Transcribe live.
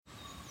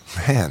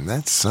Man,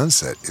 that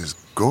sunset is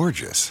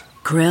gorgeous.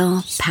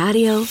 Grill,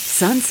 patio,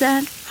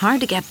 sunset.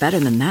 Hard to get better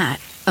than that.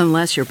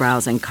 Unless you're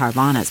browsing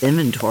Carvana's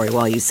inventory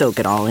while you soak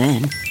it all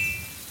in.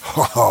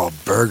 Oh,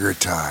 burger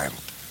time.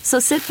 So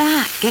sit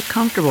back, get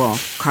comfortable.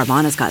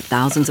 Carvana's got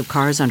thousands of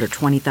cars under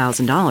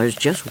 $20,000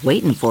 just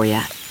waiting for you.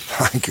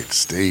 I could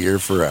stay here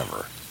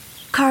forever.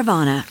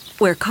 Carvana,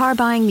 where car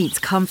buying meets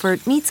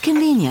comfort meets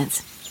convenience.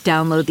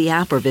 Download the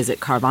app or visit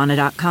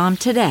Carvana.com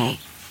today.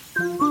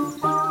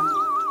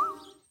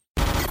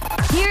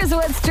 Here's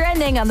what's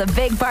trending on the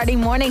Big Party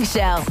Morning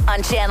Show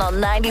on Channel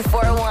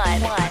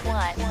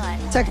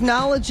 94.1.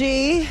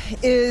 Technology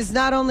is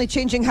not only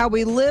changing how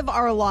we live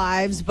our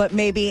lives, but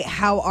maybe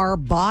how our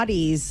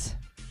bodies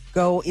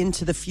go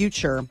into the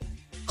future.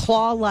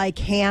 Claw-like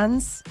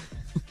hands,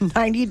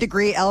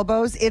 90-degree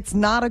elbows. It's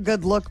not a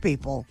good look,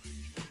 people.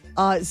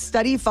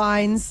 Study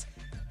finds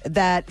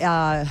that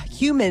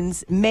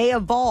humans may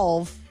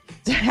evolve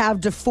to have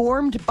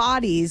deformed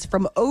bodies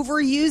from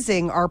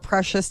overusing our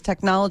precious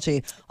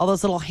technology. All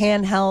those little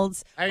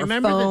handhelds, I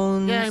remember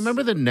phones. I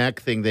remember the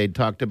neck thing they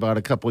talked about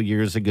a couple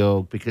years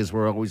ago because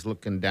we're always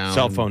looking down.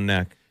 Cell phone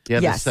neck. Yeah,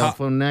 Yes. the cell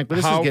phone neck. But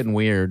this is getting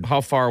weird. How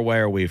far away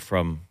are we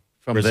from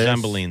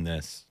resembling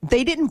this?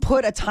 They didn't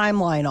put a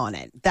timeline on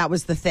it. That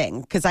was the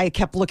thing. Because I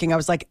kept looking. I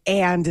was like,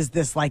 and is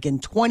this like in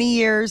 20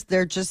 years?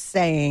 They're just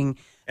saying.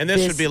 And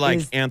this would be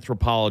like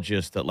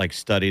anthropologists that like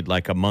studied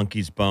like a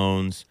monkey's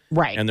bones.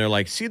 Right. And they're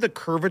like, see the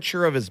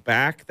curvature of his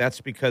back?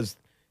 That's because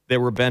they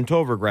were bent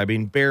over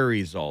grabbing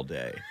berries all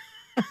day.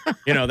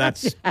 You know,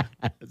 that's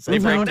they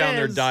break down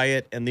their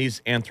diet, and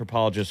these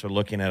anthropologists are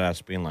looking at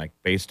us being like,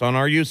 based on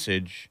our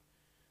usage,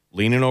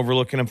 leaning over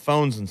looking at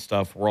phones and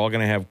stuff, we're all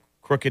going to have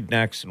crooked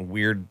necks and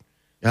weird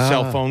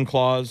cell phone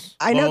claws.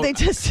 I know I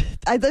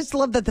just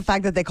love that the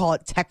fact that they call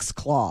it text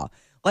claw.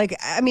 Like,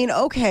 I mean,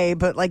 okay,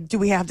 but like, do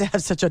we have to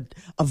have such a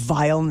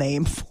vile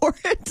name for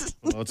it?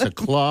 Well, it's a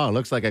claw. It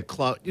looks like a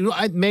claw. You know,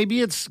 maybe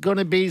it's going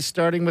to be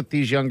starting with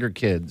these younger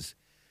kids.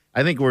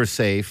 I think we're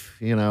safe,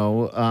 you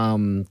know,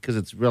 because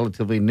it's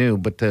relatively new.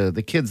 But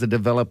the kids are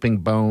developing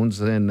bones,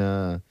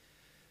 and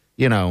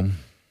you know,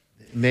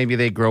 maybe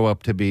they grow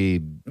up to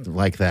be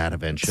like that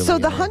eventually. So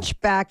the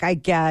hunchback, I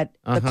get.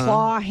 The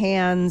claw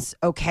hands,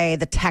 okay.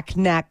 The tech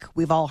neck,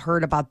 we've all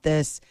heard about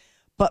this.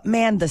 But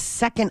man, the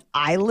second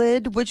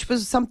eyelid, which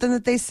was something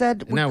that they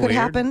said could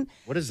happen.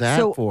 What is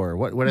that for?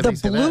 What did they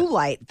say the blue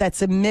light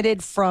that's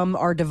emitted from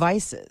our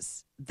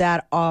devices,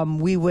 that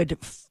we would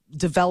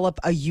develop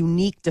a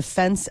unique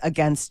defense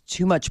against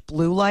too much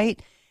blue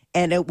light,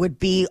 and it would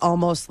be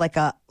almost like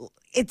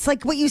it's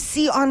like what you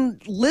see on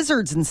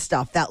lizards and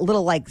stuff, that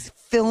little like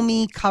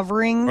filmy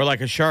covering. Or like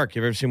a shark.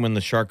 You've ever seen when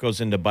the shark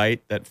goes into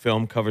bite, that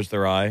film covers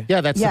their eye?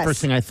 Yeah, that's the first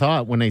thing I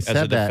thought when they said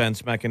that. As a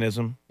defense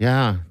mechanism?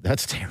 Yeah,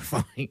 that's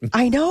terrifying.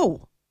 I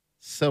know.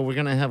 So we're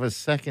going to have a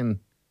second.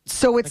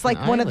 So it's like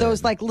one of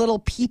those like little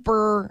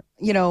peeper,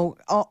 you know,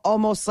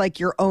 almost like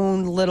your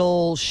own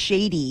little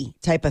shady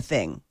type of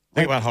thing.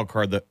 Think about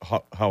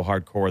how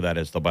hardcore that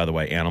is, though, by the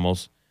way.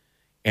 Animals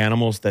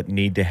that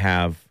need to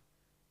have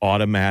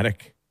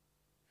automatic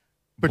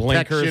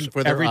protection blinkers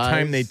for their every eyes.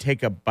 time they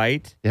take a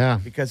bite. Yeah.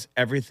 Because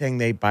everything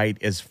they bite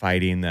is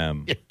fighting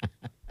them.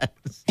 And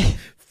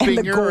the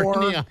Finger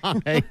gore. in the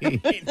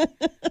eye.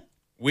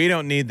 We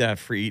don't need that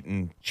for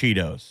eating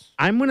Cheetos.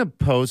 I'm going to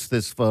post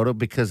this photo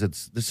because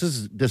this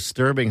is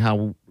disturbing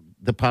how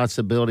the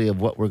possibility of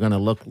what we're going to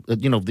look,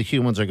 you know, the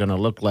humans are going to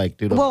look like.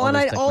 Due to Well, all and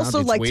this I'd technology. also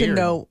It's like to weird.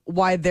 know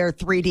why their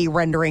 3D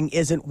rendering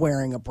isn't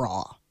wearing a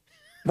bra.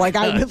 Like,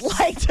 I would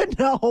like to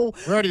know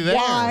We're already there.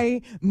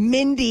 why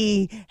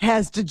Mindy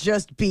has to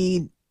just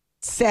be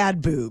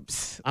sad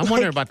boobs. I'm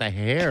wondering about the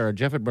hair.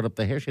 Jeff had brought up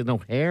the hair. She has no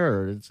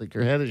hair. It's like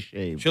her head is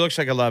shaved. She looks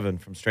like 11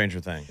 from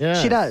Stranger Things.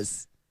 Yeah. She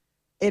does.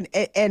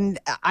 And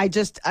I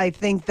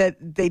think that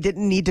they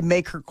didn't need to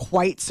make her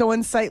quite so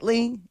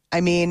unsightly. I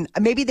mean,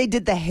 maybe they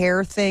did the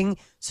hair thing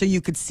so you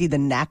could see the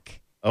neck.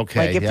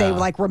 Okay. Like if they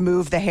like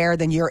remove the hair,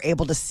 then you're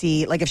able to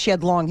see. Like if she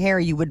had long hair,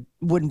 you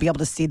wouldn't be able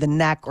to see the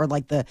neck or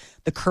like the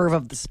curve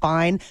of the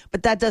spine.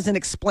 But that doesn't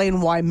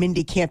explain why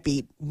Mindy can't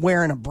be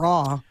wearing a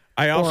bra.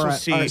 I also or a,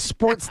 see or a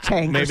sports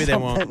tank. Maybe or they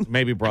something. won't.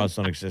 Maybe bras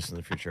don't exist in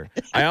the future.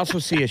 I also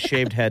see a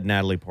shaved head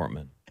Natalie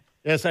Portman.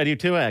 Yes, I do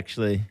too,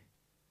 actually.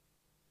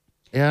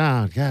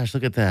 Yeah, gosh,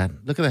 look at that.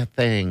 Look at that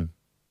thing.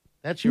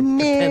 That's your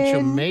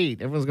potential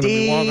mate. Everyone's going to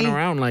be walking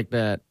around like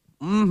that.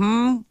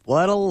 Mm-hmm.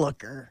 What a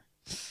looker.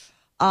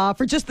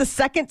 For just the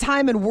second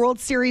time in World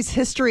Series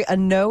history, a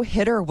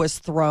no-hitter was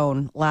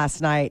thrown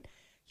last night.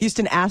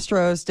 Houston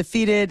Astros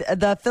defeated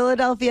the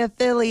Philadelphia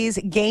Phillies.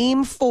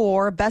 Game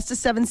 4,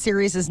 best-of-7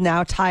 series is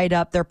now tied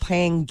up. They're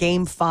playing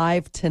Game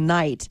 5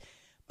 tonight.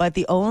 But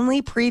the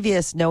only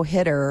previous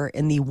no-hitter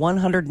in the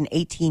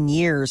 118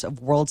 years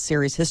of World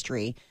Series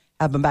history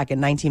happened back in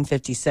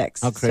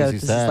 1956. How crazy so is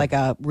this that? is like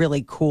a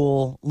really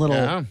cool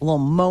little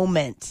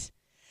moment.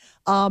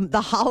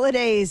 The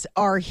holidays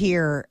are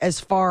here as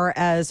far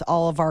as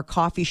all of our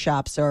coffee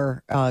shops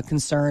are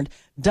concerned.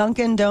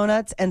 Dunkin'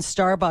 Donuts and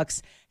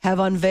Starbucks have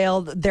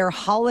unveiled their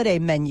holiday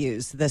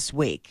menus this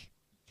week.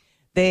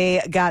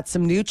 They got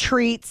some new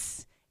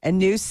treats and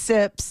new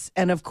sips,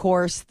 and of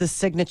course, the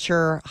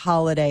signature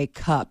holiday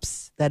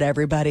cups that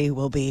everybody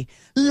will be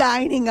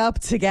lining up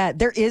to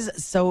get. It is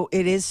so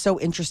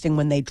interesting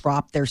when they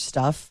drop their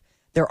stuff.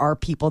 There are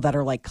people that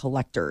are like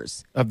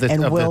collectors of the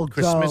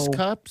Christmas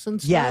cups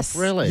and stuff. Yes,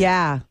 really,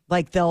 yeah.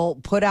 Like they'll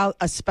put out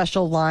a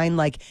special line,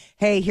 like,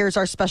 "Hey, here's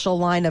our special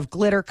line of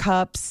glitter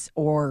cups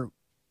or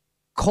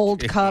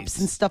cold cups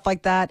and stuff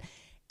like that."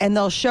 And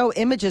they'll show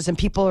images, and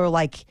people are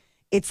like,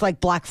 "It's like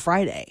Black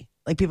Friday."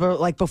 Like people are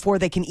like, before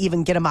they can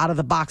even get them out of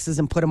the boxes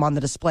and put them on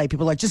the display,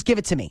 people are like, "Just give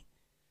it to me.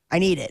 I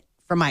need it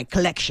for my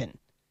collection."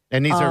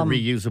 And these are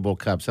reusable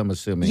cups, I'm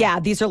assuming. Yeah,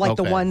 these are like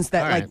the Okay. ones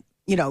that All like,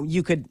 right.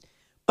 you could,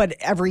 but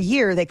every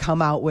year they come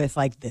out with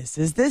like, "This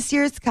is this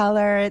year's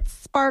color. It's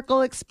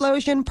Sparkle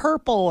Explosion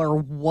Purple," or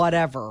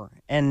whatever.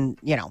 And,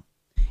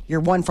 your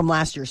one from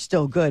last year is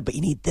still good, but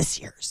you need this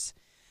year's.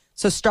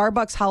 So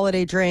Starbucks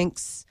holiday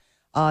drinks,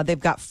 they've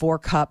got 4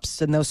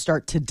 cups, and those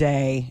start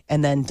today.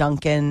 And then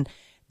Dunkin',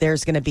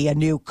 there's going to be a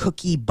new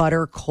cookie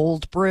butter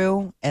cold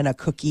brew and a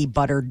cookie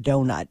butter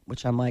donut,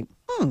 which I'm like,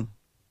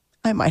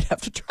 I might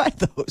have to try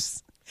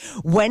those.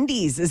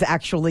 Wendy's is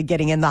actually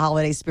getting in the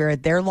holiday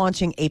spirit. They're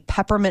launching a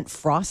peppermint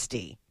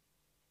frosty.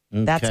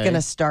 That's Okay. going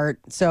to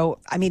start. So,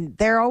 I mean,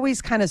 they're always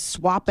kind of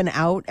swapping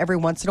out every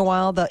once in a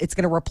while. It's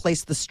going to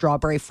replace the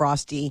strawberry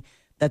frosty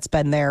that's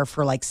been there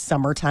for like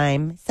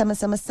summertime.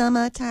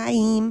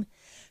 Summertime.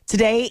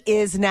 Today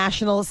is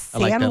National I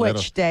like that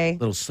Sandwich Day.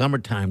 Little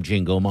summertime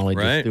jingle Molly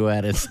Right. just threw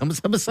at it.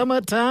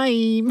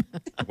 Summertime.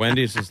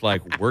 Wendy's is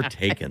like, we're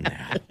taking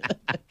that.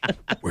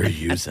 We're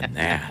using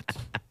that.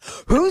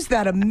 Who's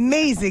that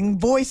amazing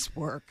voice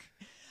work?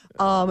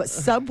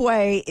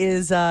 Subway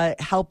is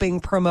helping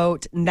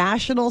promote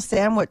National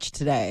Sandwich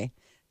Today.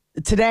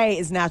 Today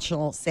is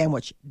National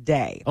Sandwich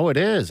Day. Oh, it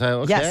is.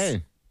 Okay. Yes.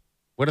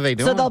 What are they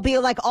doing? So there'll be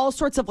like all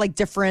sorts of like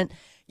different,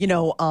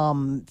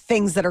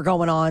 things that are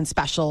going on,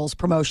 specials,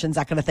 promotions,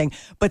 that kind of thing.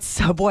 But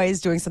Subway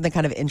is doing something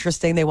kind of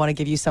interesting. They want to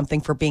give you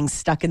something for being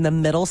stuck in the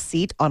middle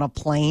seat on a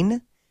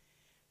plane.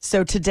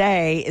 So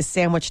today is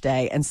Sandwich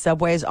Day, and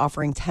Subway is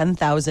offering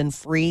 10,000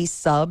 free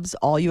subs.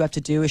 All you have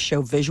to do is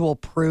show visual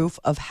proof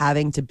of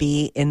having to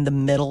be in the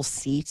middle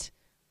seat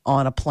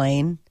on a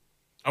plane.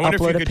 I wonder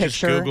Upload if a you could just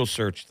picture. Google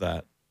search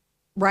that.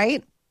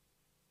 Right?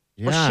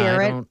 yeah,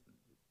 share I it. don't-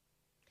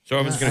 So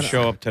everyone's going to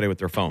show up today with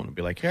their phone and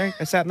be like, "Hey,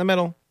 I sat in the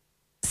middle."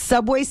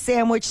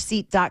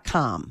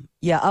 SubwaySandwichSeat.com.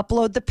 You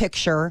upload the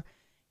picture,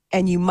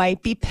 and you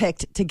might be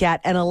picked to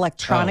get an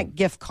electronic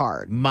gift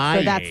card.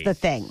 So that's the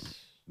thing.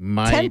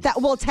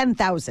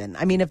 10,000.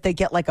 I mean, if they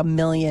get like 1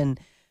 million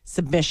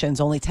submissions,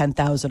 only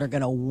 10,000 are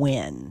going to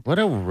win. What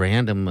a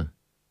random.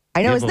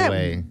 I know, isn't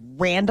giveaway. that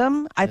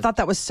random? I thought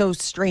that was so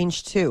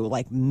strange too.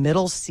 Like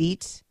middle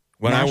seat.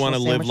 When I National want to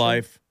live Sandwich Day.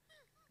 life,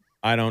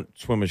 I don't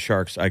swim with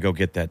sharks. I go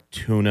get that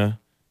tuna,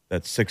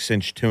 that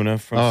 6-inch tuna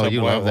from Oh, Subway.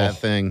 you love that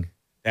thing.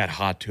 That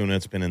hot tuna.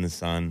 It's been in the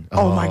sun.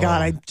 Oh my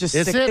God, I'm just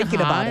Is sick it thinking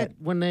hot about it.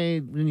 when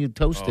you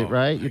toast it,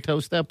 right? You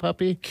toast that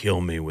puppy.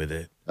 Kill me with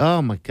it.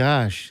 Oh my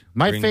gosh,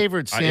 my Bring-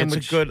 favorite sandwich.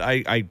 It's a good.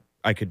 I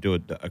could do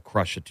a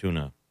crush of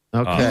tuna.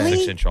 Okay. Really?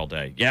 6-inch all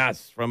day.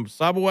 Yes, from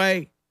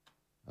Subway.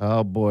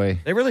 Oh boy.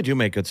 They really do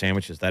make good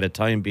sandwiches. That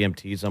Italian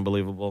BMT is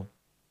unbelievable.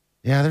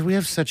 Yeah, we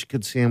have such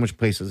good sandwich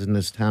places in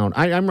this town.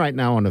 I'm right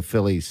now on a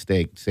Philly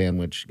steak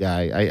sandwich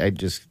guy. I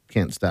just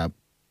can't stop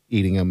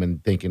eating them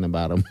and thinking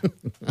about them.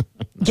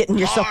 Getting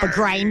yourself a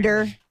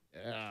grinder.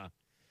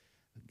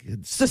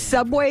 Good So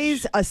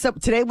Subway's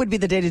today would be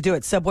the day to do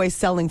it. Subway's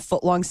selling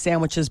footlong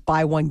sandwiches,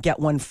 buy one get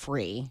one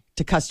free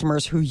to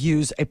customers who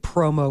use a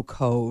promo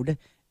code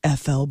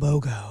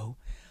FLBOGO.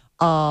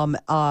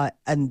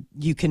 And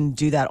you can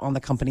do that on the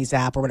company's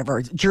app or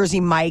whatever. Jersey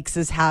Mike's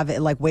is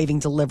waiving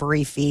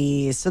delivery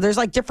fees. So there's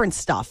like different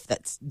stuff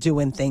that's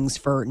doing things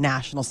for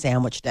National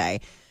Sandwich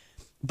Day.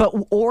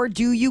 Or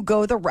do you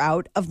go the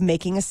route of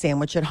making a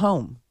sandwich at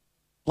home?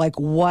 Like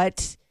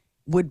what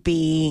would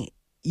be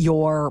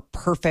your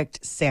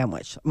perfect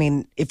sandwich? I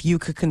mean, if you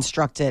could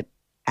construct it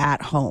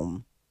at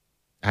home.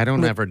 I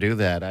don't ever do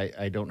that.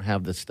 I don't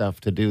have the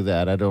stuff to do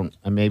that.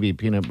 Maybe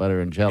peanut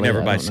butter and jelly. You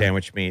never I buy don't know.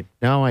 sandwich meat.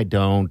 No, I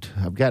don't.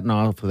 I've gotten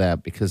off of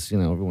that because,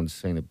 everyone's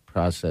saying that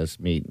processed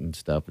meat and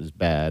stuff is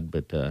bad.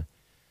 But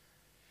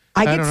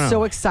I don't get know.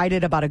 so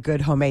excited about a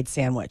good homemade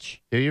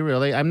sandwich. do you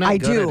really? I'm not I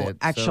good do, at it. so-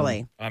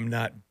 actually. I'm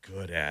not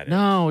good at it.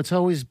 No,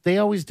 they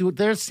always do it.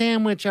 They're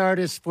sandwich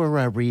artists for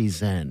a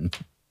reason.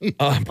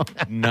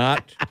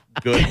 Not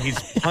good. He's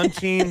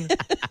punting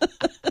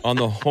on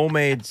the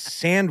homemade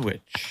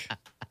sandwich.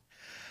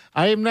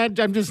 I'm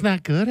just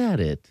not good at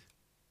it.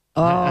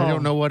 I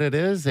don't know what it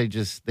is. They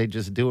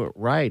just do it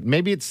right.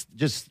 Maybe it's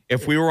just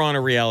If we were on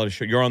a reality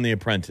show, you're on The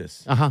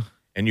Apprentice,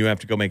 and you have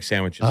to go make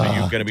sandwiches, are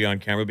you going to be on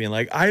camera being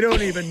like, I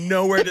don't even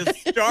know where to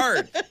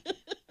start?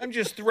 I'm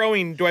just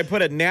throwing, do I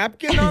put a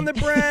napkin on the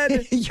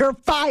bread? You're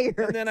And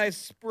fired. then I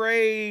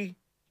spray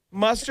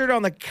mustard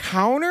on the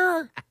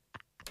counter?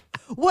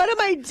 What am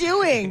I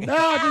doing? no,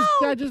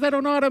 I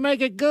don't know how to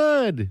make it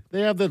good.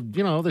 They have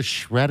the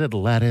shredded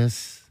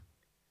lettuce.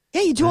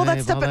 Yeah, you do all that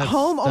Dave, stuff all at that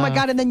home. Oh my stuff.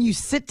 God. And then you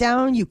sit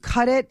down, you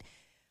cut it.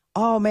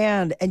 Oh,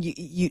 man. And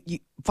you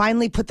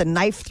finally put the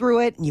knife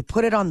through it and you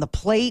put it on the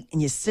plate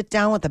and you sit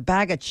down with a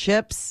bag of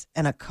chips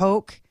and a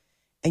Coke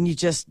and you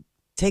just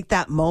take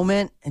that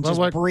moment and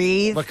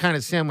breathe. What kind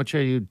of sandwich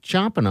are you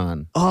chomping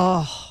on?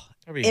 Oh,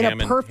 in a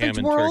perfect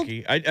ham world.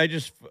 And turkey. I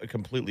just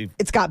completely.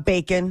 It's got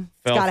bacon.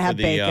 It's got to have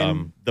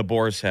bacon. The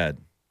boar's head.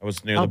 I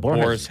was near the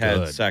boar's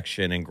head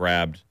section and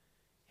grabbed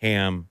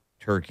ham,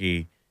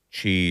 turkey,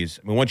 cheese.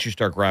 I mean, once you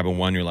start grabbing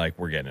one, you're like,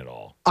 we're getting it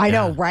all. I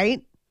know,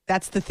 right?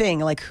 That's the thing.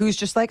 Like, who's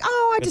just like,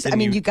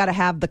 you got to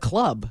have the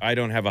club. I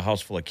don't have a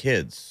house full of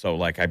kids. So,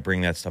 like, I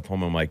bring that stuff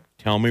home. I'm like,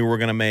 tell me we're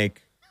going to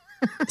make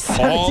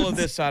all of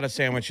this out of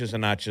sandwiches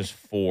and not just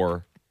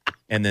 4,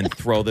 and then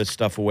throw this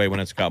stuff away when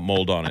it's got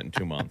mold on it in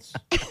 2 months.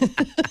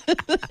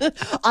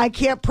 I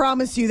can't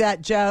promise you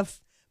that,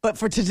 Jeff. But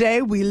for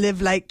today, we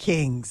live like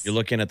kings. You're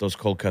looking at those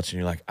cold cuts and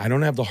you're like, I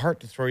don't have the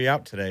heart to throw you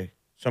out today.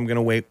 So I'm going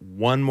to wait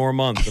 1 more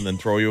month and then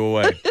throw you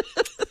away.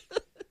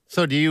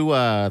 So do you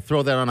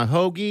throw that on a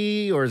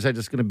hoagie, or is that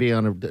just going to be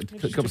on a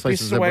couple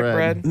slices of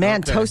bread?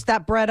 Man, toast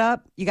that bread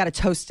up. You got to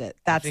toast it.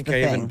 That's the thing. I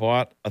think I even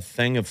bought a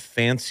thing of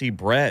fancy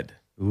bread.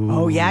 Ooh.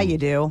 Oh, yeah, you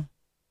do.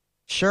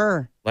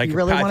 Sure. Like, you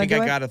really I want to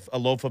think do I got a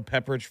loaf of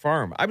Pepperidge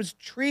Farm. I was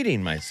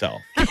treating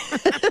myself.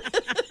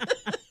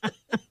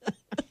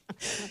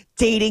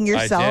 Dating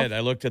yourself. I did.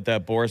 I looked at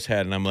that boar's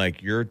head and I'm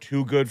like, you're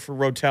too good for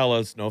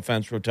Rotellas. No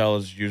offense,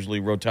 Rotellas,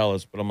 usually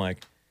Rotellas. But I'm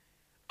like,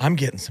 I'm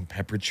getting some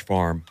Pepperidge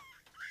Farm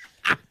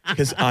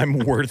because I'm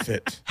worth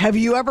it. Have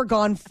you ever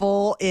gone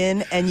full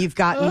in and you've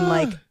gotten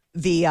like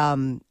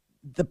the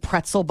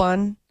pretzel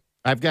bun?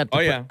 I've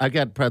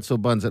got pretzel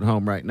buns at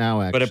home right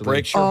now, actually. But it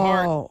breaks your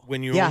heart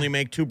when you only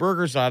make 2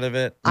 burgers out of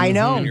it. I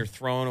know. And you're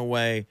throwing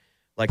away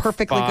like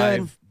perfectly 5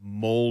 good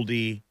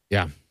moldy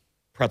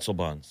pretzel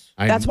buns.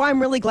 That's why I'm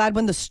really glad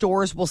when the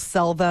stores will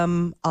sell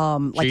them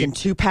like in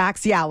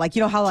 2-packs. Yeah, like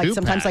you know how like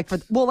sometimes like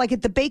like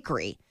at the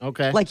bakery.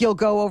 Okay. Like you'll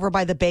go over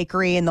by the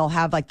bakery and they'll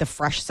have like the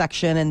fresh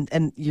section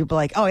and you'll be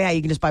like, oh yeah,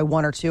 you can just buy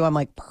 1 or 2. I'm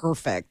like,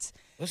 perfect.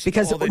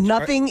 Because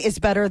nothing is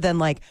better than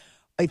like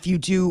if you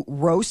do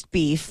roast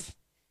beef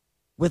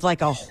with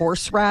like a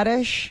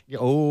horseradish.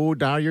 Oh,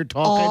 now you're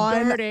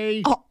talking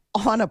dirty.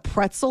 On a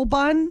pretzel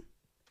bun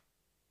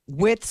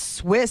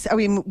with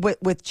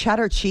with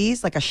cheddar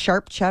cheese, like a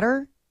sharp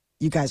cheddar.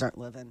 You guys aren't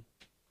living.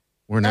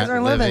 We're not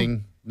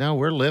living. No,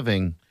 we're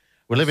living.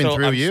 We're living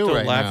through I'm you still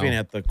right laughing now.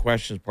 at the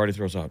questions Party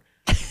throws out.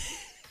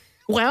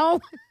 Well,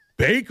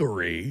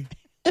 bakery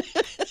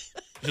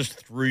just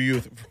threw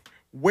you.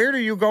 Where do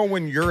you go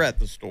when you're at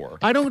the store?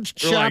 I don't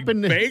shop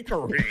in the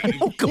bakery. I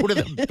don't go to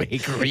the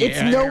bakery.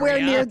 It's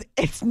nowhere near.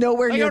 It's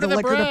nowhere near the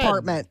liquor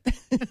department.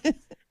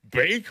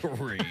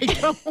 Bakery. I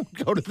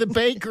don't go to the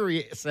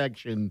bakery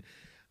section.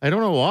 I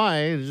don't know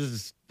why. I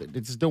just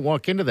don't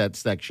walk into that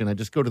section. I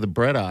just go to the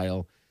bread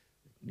aisle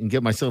and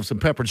get myself some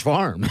Pepperidge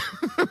Farm.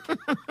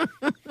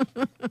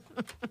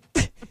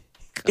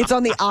 It's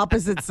on the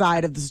opposite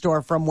side of the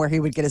store from where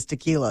he would get his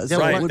tequila. So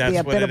right, it would be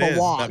a bit of a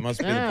walk. That must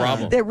be the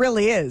problem. It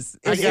really is.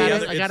 I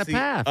got a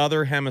path.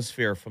 Other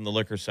hemisphere from the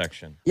liquor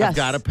section. Yes. I've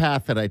got a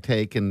path that I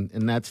take, and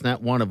that's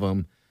not one of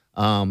them.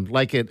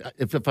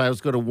 If I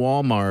was go to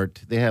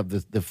Walmart, they have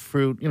the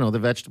fruit, the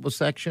vegetable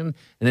section,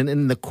 and then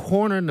in the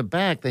corner in the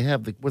back, they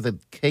have where the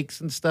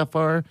cakes and stuff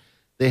are.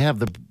 They have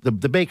the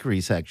bakery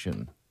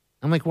section.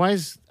 I'm like, why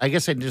is? I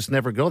guess I just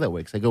never go that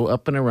way because I go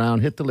up and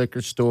around, hit the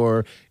liquor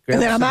store, grab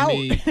and then I'm out.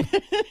 meat.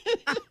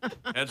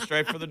 Head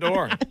straight for the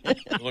door.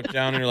 You look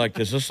down and you're like,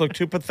 does this look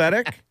too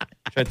pathetic?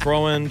 Should I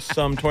throw in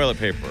some toilet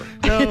paper?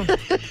 No. And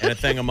a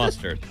thing of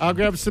mustard. I'll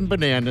grab some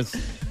bananas.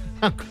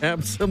 I'll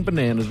grab some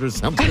bananas or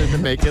something to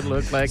make it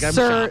look like I'm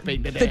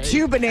shopping today. The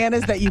 2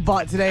 bananas that you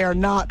bought today are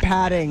not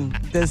padding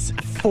this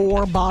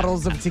 4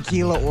 bottles of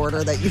tequila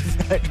order that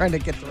you're trying to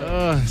get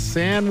through.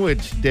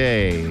 Sandwich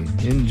Day.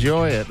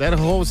 Enjoy it. That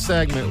whole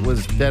segment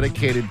was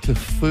dedicated to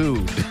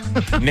food.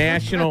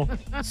 National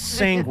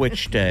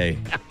Sandwich Day.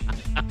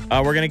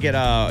 We're going to get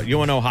a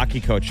UNO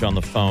hockey coach on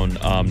the phone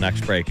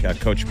next break.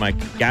 Coach Mike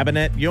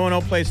Gabinet.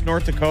 UNO plays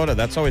North Dakota.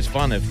 That's always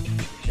fun if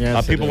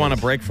people want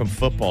to break from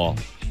football.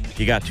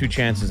 You got 2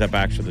 chances at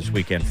Baxter this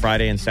weekend,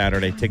 Friday and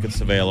Saturday.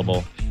 Tickets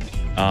available.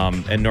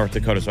 And North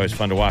Dakota is always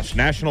fun to watch.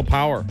 National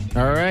Power.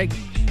 All right.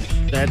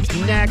 That's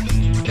next.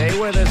 Stay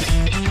with us.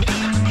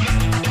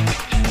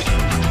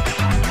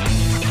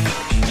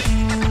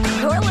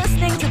 You're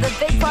listening to the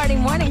Big Party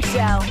Morning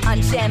Show on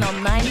Channel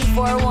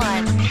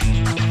 94.1.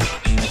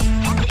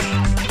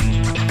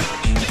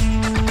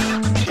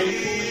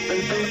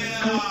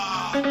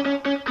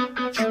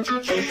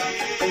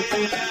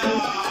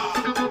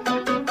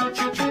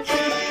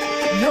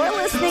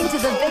 To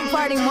the Big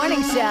Party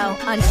Morning Show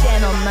on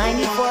Channel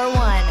 94.1.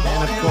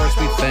 And, of course,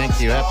 we thank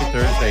you. Happy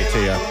Thursday to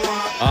you.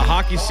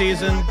 Hockey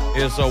season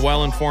is a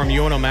well-informed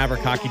UNO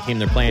Maverick hockey team.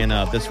 They're playing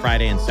this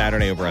Friday and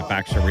Saturday over at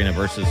Baxter Arena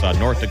versus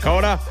North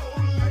Dakota.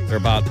 They're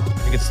about, I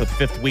think it's the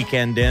 5th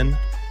weekend in.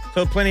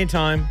 So plenty of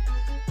time.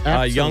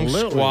 Young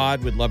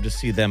squad. We'd love to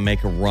see them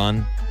make a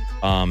run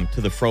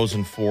to the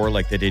Frozen Four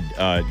like they did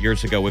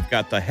years ago. We've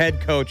got the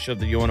head coach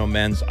of the UNO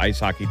men's ice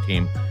hockey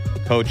team,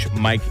 Coach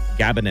Mike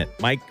Gabinet.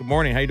 Mike, good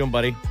morning. How you doing,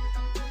 buddy?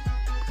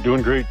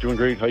 Doing great.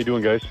 How you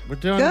doing, guys? We're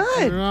doing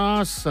Good.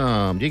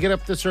 awesome. Do you get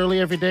up this early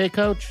every day,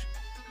 Coach?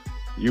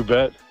 You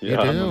bet. You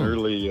Yeah, I'm do. an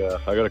early.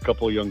 I got a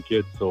couple of young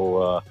kids,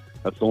 so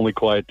that's the only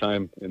quiet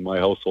time in my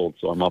household.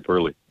 So I'm up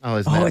early. Oh,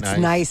 isn't Oh, that it's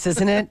nice,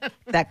 isn't it?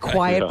 That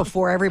quiet Yeah.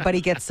 before everybody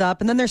gets up.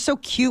 And then they're so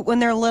cute when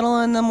they're little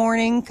in the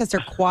morning because they're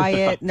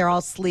quiet and they're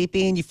all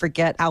sleepy and you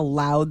forget how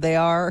loud they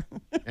are.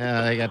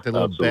 Yeah, they got the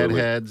little bed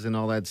Absolutely. heads and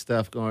all that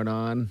stuff going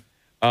on.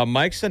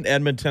 Mike's an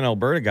Edmonton,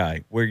 Alberta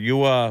guy. Were you,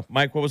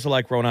 Mike, what was it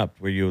like growing up?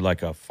 Were you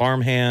like a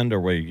farmhand or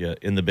were you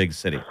in the big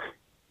city?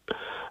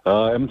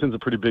 Edmonton's a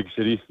pretty big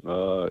city.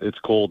 It's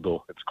cold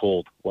though. It's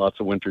cold. Lots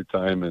of winter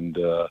time, and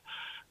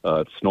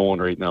it's snowing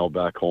right now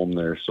back home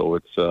there. So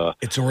it's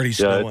It's already yeah.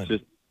 snowing. It's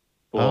just,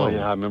 oh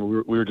yeah. I remember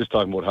we were just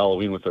talking about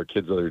Halloween with our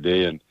kids the other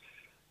day,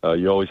 and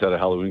you always had a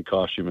Halloween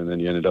costume, and then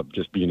you ended up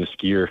just being a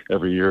skier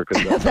every year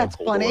because that's, That's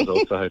how cold funny. it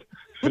was outside.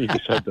 You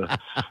just had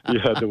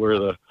to wear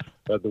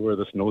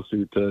the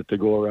snowsuit to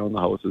go around the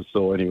houses.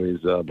 So, anyways,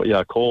 but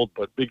yeah, cold,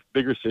 but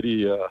bigger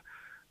city.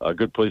 A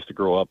good place to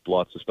grow up.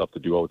 Lots of stuff to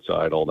do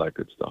outside. All that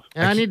good stuff.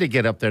 Yeah, I need to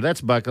get up there. That's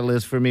bucket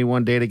list for me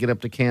one day to get up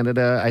to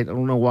Canada. I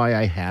don't know why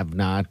I have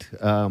not,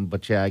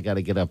 but yeah, I got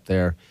to get up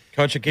there.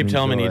 Coach, I keep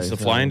telling him he needs to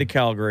Enjoy, fly so- into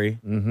Calgary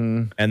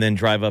and then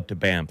drive up to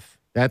Banff.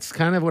 That's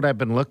kind of what I've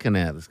been looking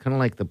at. It's kind of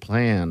like the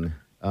plan.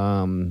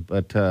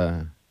 But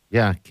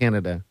yeah,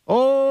 Canada.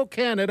 Oh,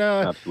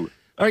 Canada. Absolutely.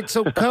 All right,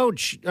 so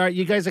Coach, all right,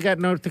 you guys have got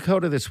North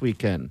Dakota this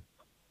weekend.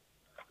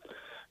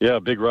 Yeah,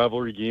 big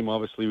rivalry game.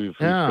 Obviously, we've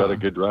got a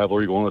good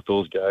rivalry going with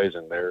those guys,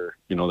 and they're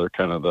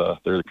kind of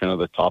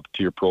the top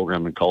tier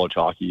program in college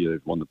hockey.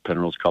 They've won the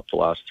Penrose Cup the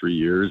last 3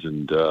 years,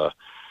 and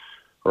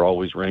are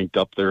always ranked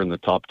up there in the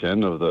top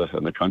 10 in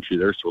the country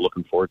there. So we're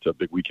looking forward to a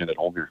big weekend at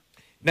home here.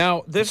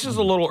 Now, this is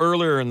a little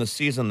earlier in the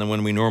season than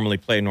when we normally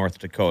play North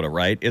Dakota,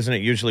 right? Isn't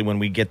it usually when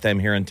we get them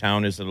here in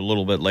town? Is it a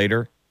little bit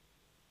later?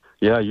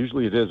 Yeah,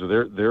 usually it is.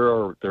 They're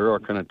our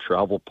kind of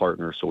travel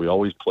partner, so we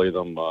always play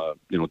them,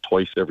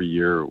 twice every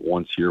year,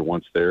 once here,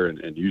 once there,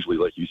 and usually,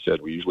 like you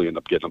said, we usually end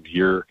up getting them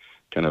here,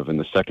 kind of in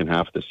the second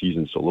half of the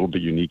season. So a little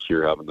bit unique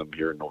here, having them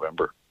here in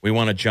November. We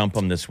want to jump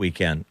them this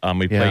weekend.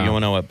 We play Yeah.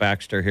 UNO at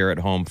Baxter here at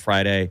home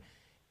Friday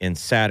and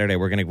Saturday.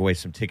 We're going to give away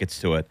some tickets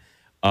to it.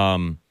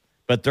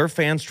 But their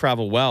fans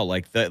travel well.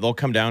 Like they'll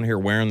come down here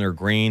wearing their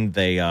green.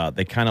 They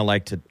kind of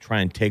like to try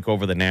and take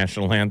over the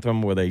national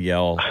anthem where they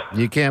yell.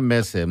 You can't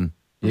miss him.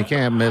 You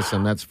can't miss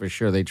him. That's for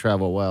sure. They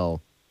travel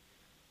well.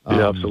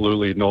 Yeah,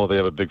 absolutely. No, they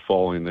have a big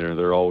following there.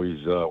 They're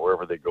always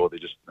wherever they go.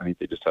 I think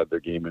they just had their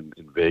game in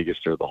Vegas,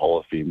 or the Hall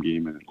of Fame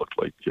game, and it looked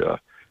like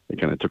they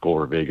kind of took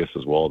over Vegas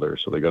as well there.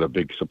 So they got a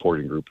big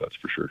supporting group, that's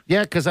for sure.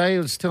 Yeah, because I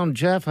was telling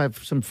Jeff, I have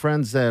some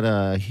friends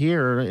that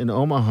here in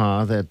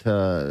Omaha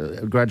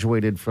that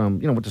graduated from,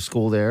 went to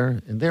school there,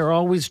 and they're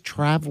always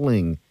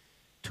traveling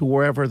to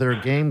wherever their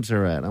games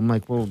are at. I'm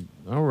like, well,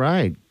 all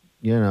right,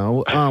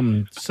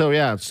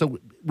 So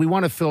we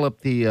want to fill up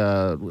the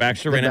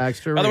Baxter the Arena.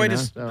 Baxter By the way,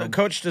 Arena,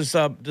 Coach, does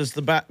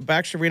the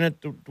Baxter Arena?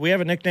 Do we have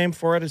a nickname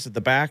for it? Is it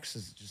the Backs?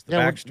 Is it just the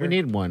yeah, Baxter? we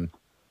need one.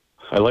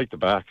 I like the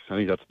backs. I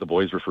think that's what the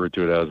boys refer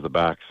to it as, the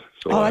backs.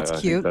 So Oh, that's I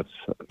cute. Think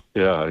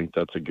I think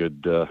that's a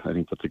good. I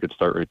think that's a good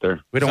start right there.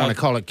 We don't want to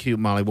call it cute,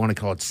 Molly. We want to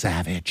call it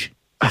savage.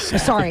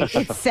 Sorry,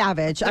 it's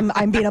savage.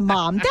 I'm being a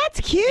mom.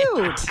 That's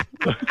cute.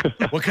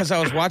 Well, because I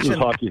was This watching. is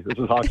hockey. This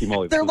is hockey,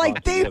 Molly. They're This is like,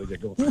 hockey. You gotta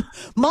get going.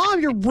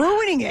 Mom, you're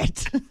ruining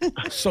it.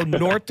 So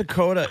North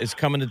Dakota is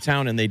coming to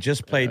town, and they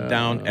just played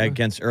down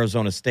against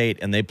Arizona State,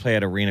 and they play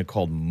at an arena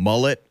called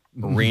Mullet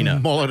Arena,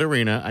 Mullet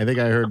Arena. I think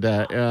I heard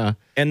that. Yeah.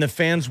 and the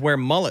fans wear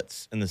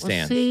mullets in the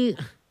stands. See,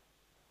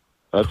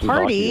 That's as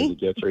Party. hockey as it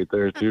gets right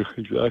there too.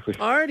 Exactly.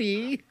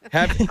 party.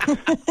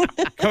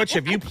 Coach,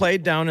 have you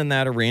played down in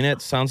that arena?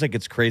 It sounds like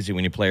it's crazy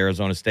when you play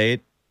Arizona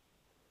State.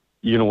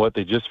 You know what?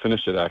 They just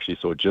finished it actually,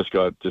 so it just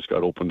got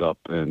opened up,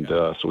 and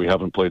so we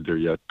haven't played there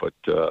yet.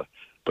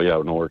 But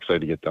yeah, no, we're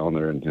excited to get down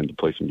there and to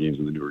play some games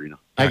in the new arena.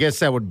 I guess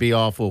that would be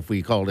awful if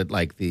we called it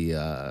like the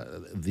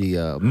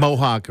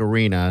Mohawk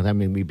Arena. I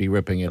mean, we'd be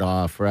ripping it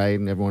off, right?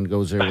 And everyone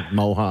goes there with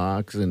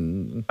Mohawks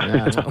and.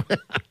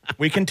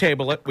 We can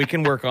table it. We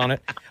can work on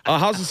it.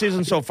 How's the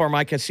season so far,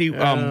 Mike? I see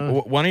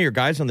one of your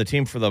guys on the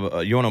team for the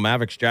UNO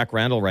Mavericks, Jack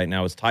Randall, right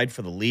now is tied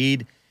for the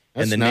lead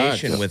in the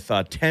nuts. nation with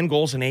 10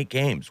 goals in 8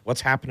 games.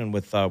 What's happening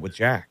with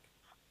Jack?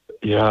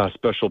 Yeah,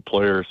 special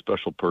player,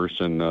 special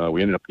person.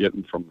 We ended up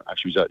getting from,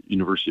 actually, he was at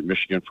University of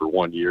Michigan for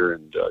 1 year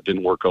and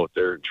didn't work out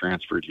there and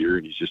transferred here,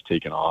 and he's just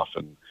taken off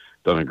and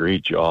done a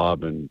great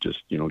job and just,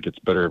 gets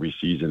better every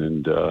season.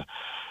 And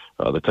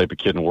the type of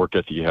kid and work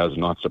ethic he has,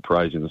 not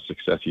surprising the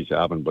success he's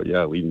having. But,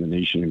 yeah, leading the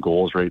nation in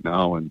goals right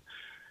now. And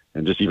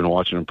just even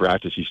watching him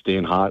practice, he's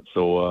staying hot.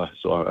 So I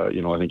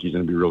think he's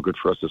going to be real good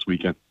for us this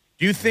weekend.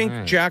 Do you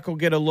think Jack will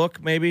get a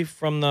look maybe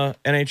from the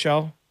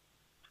NHL?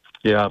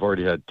 Yeah, I've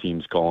already had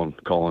teams calling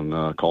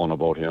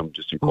about him,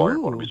 just inquiring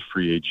about him. He's a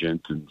free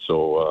agent, and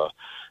so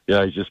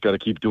yeah, he's just got to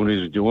keep doing what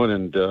he's doing,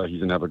 and he's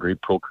going to have a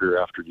great pro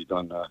career after he's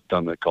done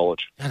at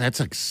college. Yeah, that's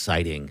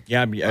exciting.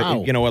 Yeah,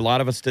 Wow. you know, a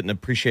lot of us didn't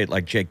appreciate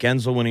like Jake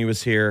Gensel when he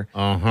was here.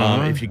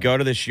 If you go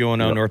to this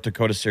UNO North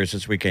Dakota series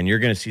this weekend, you're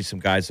going to see some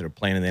guys that are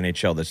playing in the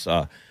NHL. This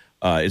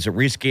is it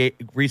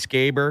Reese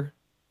Gaber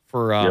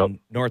for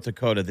North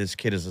Dakota. This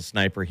kid is a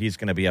sniper. He's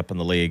going to be up in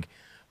the league.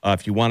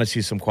 If you want to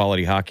see some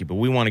quality hockey, but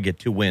we want to get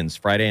 2 wins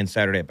Friday and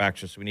Saturday at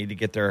Baxter, so we need to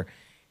get there.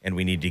 And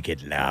we need to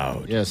get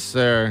loud. Yes,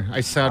 sir.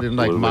 I sounded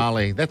like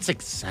Molly. That's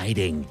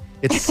exciting.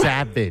 It's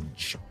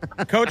savage.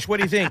 Coach, what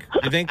do you think?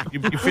 You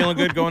feeling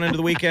good going into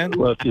the weekend?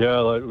 Like you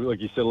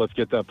said, let's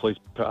get that place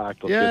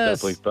packed. Let's get that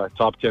place packed.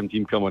 Top 10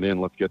 team coming in.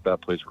 Let's get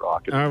that place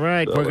rocking. All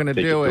right, we're going to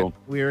do it. Home.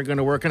 We are going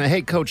to work on it.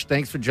 Hey, Coach,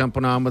 thanks for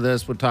jumping on with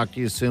us. We'll talk to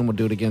you soon. We'll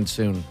do it again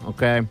soon.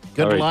 Okay.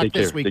 Good All right, luck take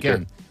this care.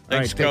 weekend.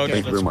 Thanks, All right, Coach.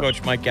 take care. That's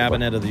Coach Mike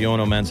Gabinet of the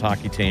UNO men's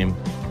hockey team.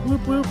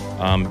 Whoop, whoop.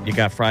 You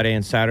got Friday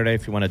and Saturday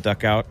if you want to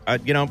duck out.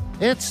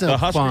 It's the a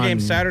Husker fun game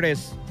Saturday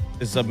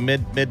is a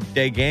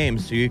midday game,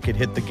 so you could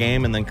hit the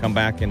game and then come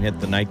back and hit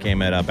the night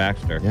game at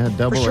Baxter. Yeah,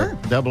 sure.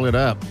 double it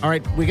up. All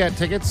right, we got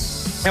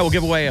tickets. Yeah, we'll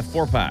give away a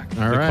 4-pack.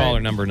 All right. Caller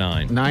number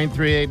 9.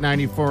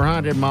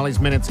 938-9400. Molly's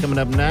Minutes coming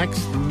up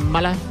next.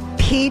 Mala.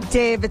 Pete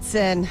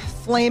Davidson,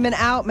 flaming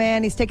out,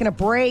 man. He's taking a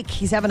break.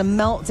 He's having a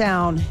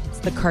meltdown. It's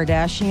the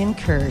Kardashian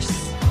curse.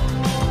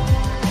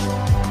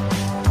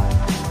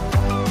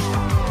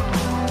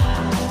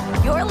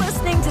 You're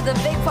listening to the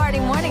Big Party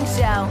Morning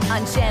Show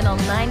on Channel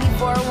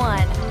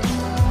 94.1.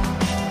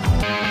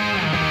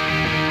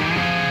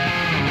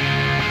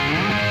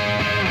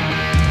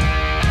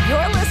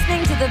 You're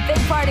listening to the Big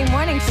Party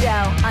Morning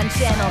Show on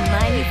Channel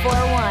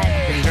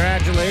 94.1.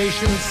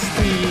 Congratulations,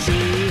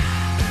 Stevie.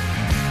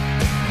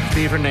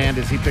 Steve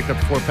Hernandez, he picked up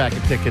 4-pack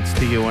of tickets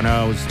to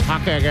UNO's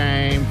hockey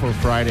game for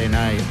Friday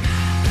night.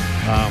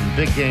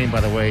 Big game, by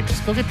the way.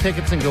 Just go get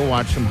tickets and go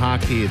watch some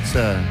hockey. It's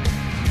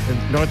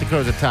North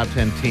Dakota's a top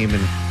 10 team,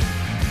 and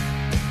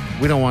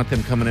we don't want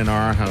them coming in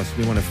our house.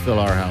 We want to fill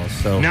our house.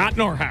 So Not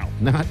in our house.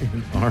 Not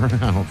in our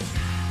house.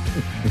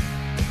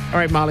 All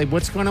right, Molly,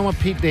 what's going on with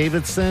Pete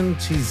Davidson?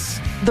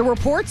 The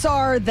reports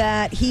are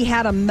that he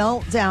had a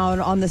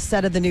meltdown on the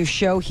set of the new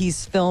show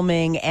he's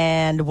filming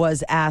and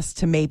was asked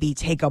to maybe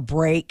take a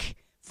break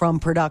from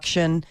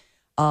production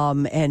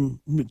and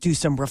do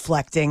some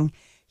reflecting.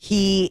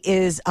 He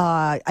is,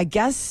 I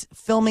guess,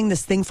 filming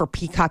this thing for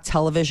Peacock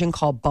Television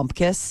called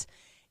Bumpkiss.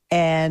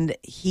 And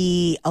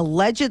he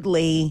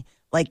allegedly,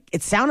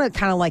 it sounded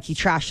kind of like he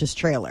trashed his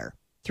trailer,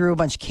 threw a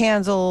bunch of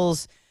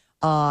candles.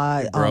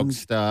 Broke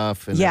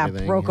stuff. And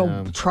everything. Broke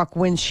a truck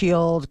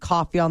windshield,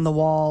 coffee on the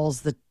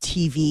walls, the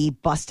TV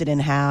busted in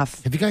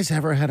half. Have you guys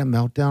ever had a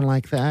meltdown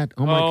like that?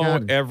 Oh, my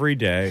God. Every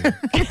day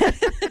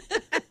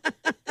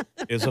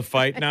is a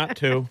fight not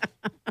to.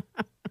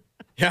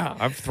 Yeah,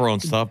 I've thrown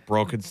stuff,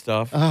 broken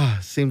stuff.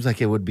 Seems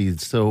like it would be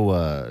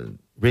so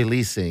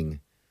releasing.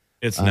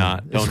 It's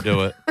not. Don't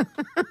do it.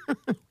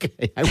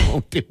 Okay, I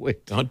won't do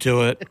it. Don't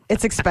do it.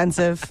 It's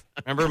expensive.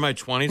 Remember in my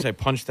 20s, I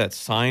punched that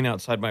sign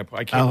outside my...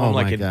 I came home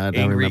like an God,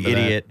 angry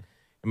idiot,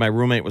 and my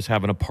roommate was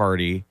having a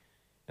party,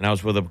 and I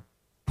was with a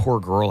poor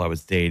girl I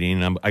was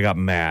dating, and I got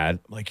mad.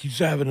 I'm like, he's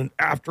having an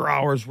after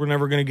hours. We're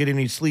never going to get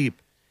any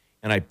sleep.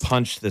 And I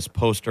punched this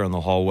poster in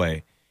the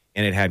hallway,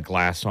 and it had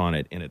glass on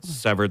it, and it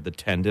severed the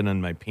tendon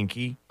in my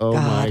pinky. Oh,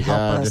 my help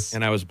God. us.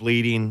 And I was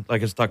bleeding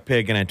like a stuck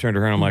pig, and I turned to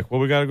her, and I'm like, well,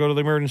 we got to go to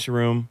the emergency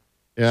room.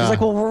 Yeah. She's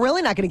like, well, we're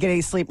really not going to get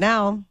any sleep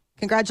now.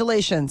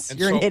 Congratulations. And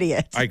You're so an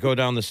idiot. I go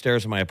down the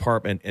stairs of my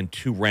apartment, and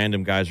 2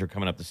 random guys are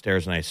coming up the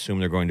stairs, and I assume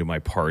they're going to my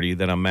party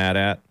that I'm mad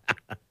at.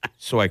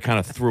 So I kind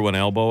of threw an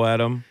elbow at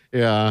them.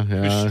 Yeah.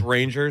 2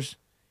 strangers,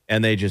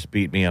 and they just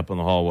beat me up in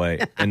the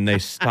hallway. And they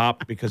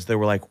stopped because they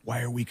were like,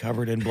 why are we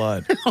covered in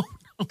blood?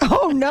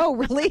 Oh, no,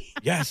 really?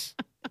 Yes.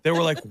 They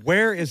were like,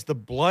 where is the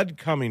blood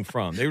coming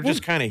from? They were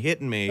just kind of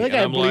hitting me. That And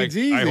guy I'm like, bleeds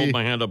easy. I hold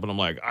my hand up, and I'm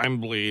like, I'm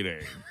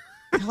bleeding.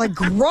 Like,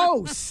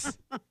 gross.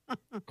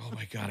 Oh,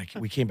 my God.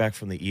 We came back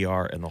from the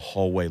ER, and the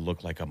hallway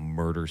looked like a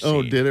murder scene.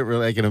 Oh, did it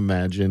really? I can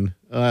imagine.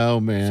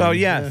 Oh, man. So,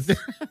 yes.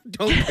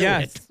 Don't do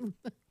Yes. it.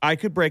 I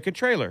could break a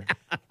trailer.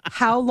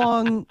 How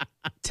long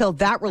till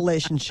that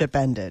relationship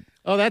ended?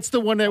 Oh, that's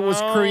the one that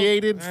was Oh,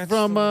 created that's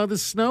from the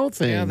snow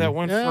thing. Yeah, that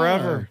went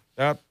forever.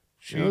 That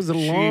was a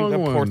long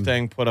that poor one.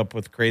 thing put up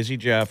with crazy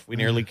Jeff. We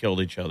nearly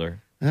killed each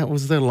other. That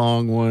was the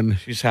long one.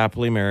 She's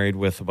happily married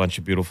with a bunch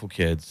of beautiful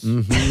kids.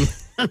 And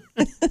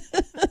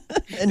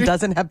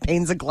doesn't have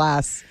panes of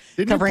glass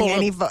Didn't you covering pull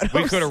any up- photos.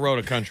 We could have wrote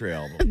a country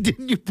album.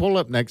 Didn't you pull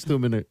up next to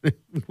him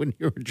when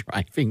you were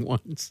driving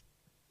once?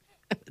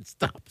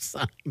 Stop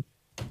sign.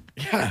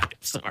 Yeah.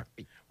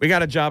 Sorry. We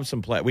got a job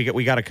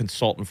we got a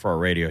consultant for our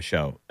radio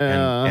show.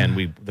 And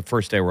we the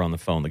first day we're on the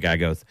phone, the guy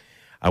goes,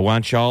 I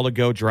want y'all to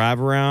go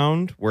drive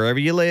around wherever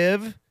you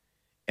live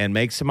and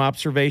make some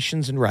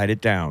observations and write it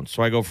down.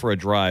 So I go for a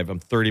drive. I'm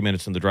 30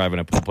 minutes in the drive, and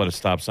I pull up at a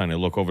stop sign. I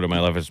look over to my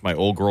left. It's my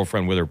old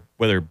girlfriend with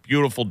her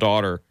beautiful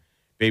daughter,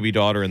 baby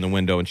daughter, in the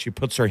window, and she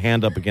puts her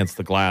hand up against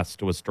the glass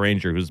to a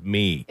stranger who's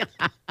me.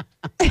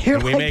 You're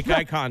And we like, make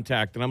eye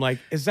contact, and I'm like,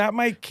 is that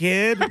my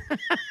kid?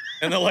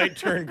 And the light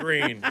turned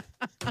green.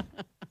 And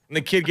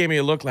the kid gave me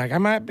a look like, I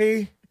might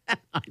be.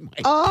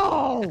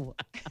 Oh.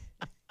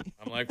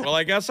 I'm like, well,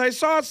 I guess I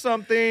saw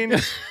something.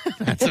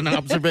 That's an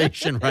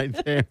observation right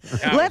there.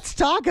 Yeah, Let's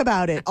talk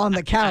about it on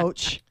the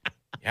couch.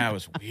 yeah, it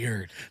was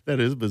weird. That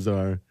is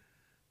bizarre.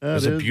 It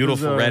was a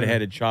beautiful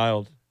redheaded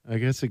child. I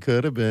guess it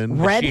could have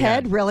been.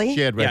 Redhead, really?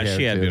 She had red hair.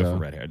 She had too, beautiful though.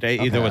 red hair.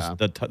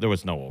 There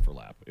was no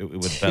overlap. It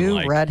would have been Two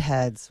like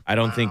redheads. I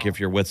don't think if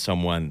you're with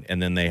someone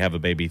and then they have a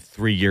baby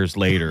 3 years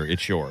later,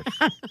 it's yours.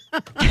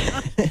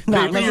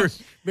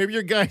 Maybe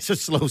your guys are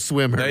slow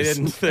swimmers.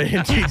 They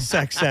didn't teach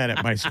sex ed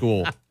at my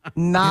school.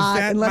 Not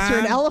that unless you're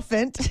an mine?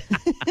 elephant.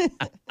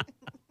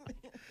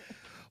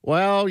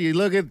 Well, you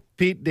look at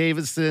Pete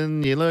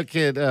Davidson, you look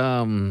at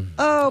all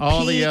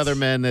Pete. the other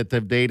men that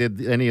have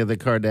dated any of the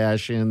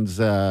Kardashians.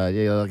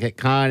 You look at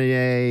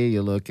Kanye,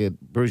 you look at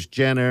Bruce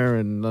Jenner,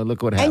 and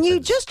look what happened. And you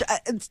just,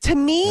 to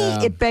me,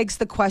 it begs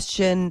the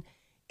question,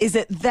 is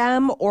it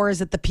them or is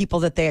it the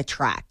people that they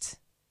attract?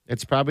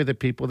 It's probably the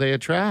people they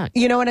attract.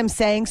 You know what I'm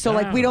saying? So,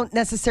 like, we don't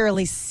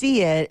necessarily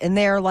see it, and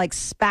they're, like,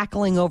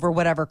 spackling over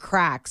whatever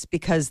cracks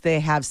because they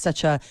have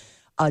such a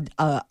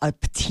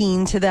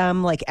patina to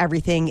them. Like,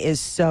 everything is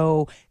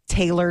so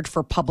tailored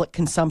for public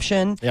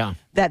consumption. Yeah.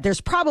 That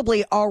there's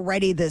probably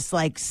already this,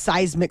 like,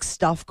 seismic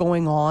stuff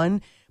going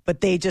on,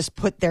 but they just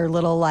put their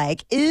little,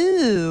 like,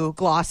 ooh,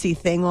 glossy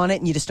thing on it,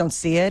 and you just don't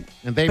see it.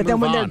 And they but then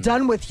move when they're on.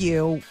 done with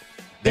you,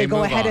 they go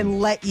move ahead on. and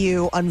let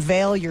you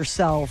unveil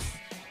yourself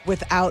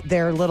without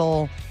their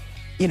little,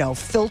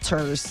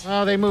 filters.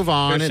 Oh, they move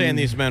on. They're saying and-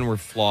 these men were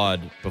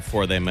flawed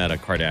before they met a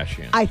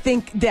Kardashian. I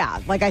think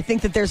I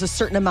think that there's a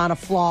certain amount of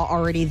flaw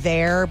already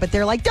there, but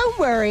they're like, don't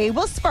worry,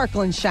 we'll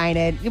sparkle and shine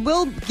it.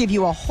 We'll give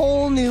you a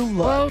whole new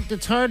look. Well,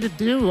 it's hard to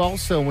do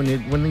also when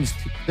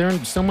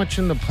they're so much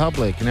in the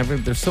public and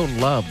they're so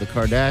loved, the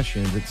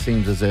Kardashians, it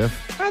seems as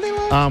if. Are they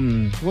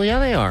loved? Well, yeah,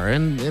 they are.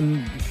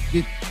 And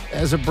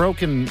as a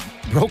broken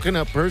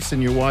up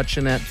person, you're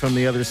watching that from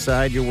the other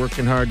side. You're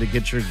working hard to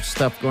get your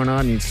stuff going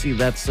on. You see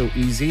that's so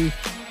easy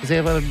because they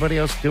have everybody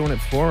else doing it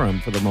for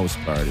them for the most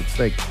part. It's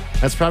like,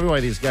 that's probably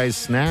why these guys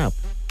snap.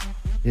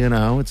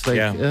 It's like,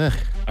 ugh.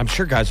 I'm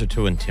sure guys are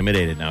too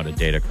intimidated now to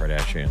date a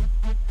Kardashian.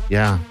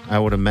 Yeah, I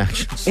would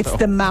imagine so. It's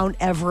the Mount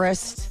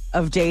Everest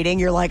of dating.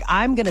 You're like,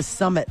 I'm going to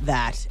summit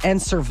that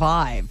and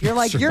survive. You're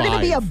like, you're going to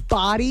be a Survive.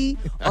 body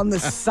on the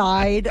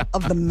side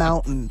of the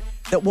mountain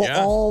that we'll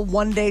all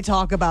one day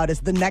talk about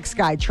as the next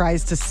guy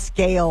tries to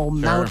scale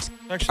Mount It's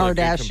actually a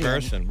good Kardashian.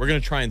 comparison. We're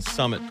going to try and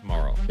summit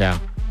tomorrow. Yeah.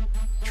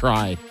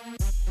 Try.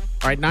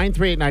 All right,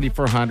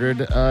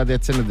 938-9400.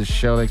 That's into the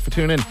show. Thanks for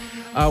tuning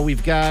in.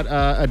 We've got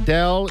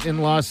Adele in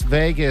Las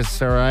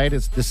Vegas, all right?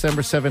 It's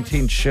December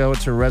 17th show.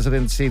 It's her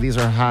residency. These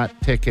are hot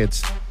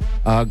tickets,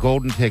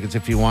 golden tickets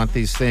if you want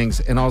these things,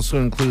 and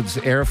also includes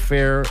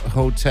airfare,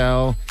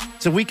 hotel.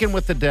 It's a weekend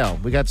with Adele.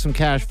 We got some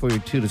cash for you,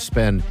 too, to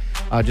spend.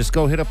 Just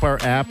go hit up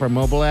our app, our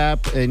mobile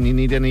app, and you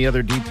need any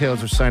other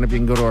details or sign up, you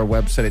can go to our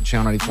website at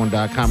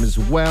channel94.com as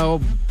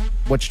well.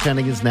 What's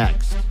trending is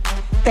next.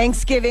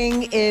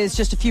 Thanksgiving is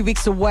just a few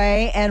weeks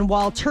away, and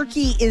while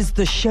turkey is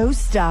the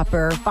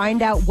showstopper,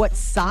 find out what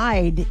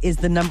side is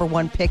the number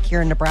one pick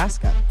here in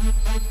Nebraska.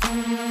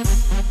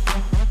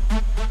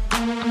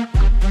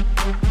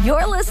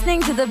 You're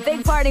listening to the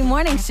Big Party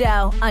Morning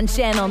Show on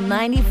Channel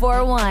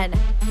 94.1.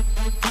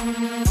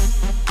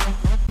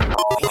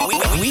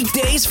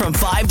 Weekdays from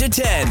 5 to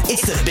 10.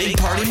 It's the Big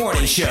Party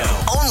Morning Show.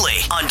 Only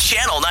on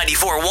Channel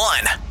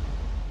 94.1.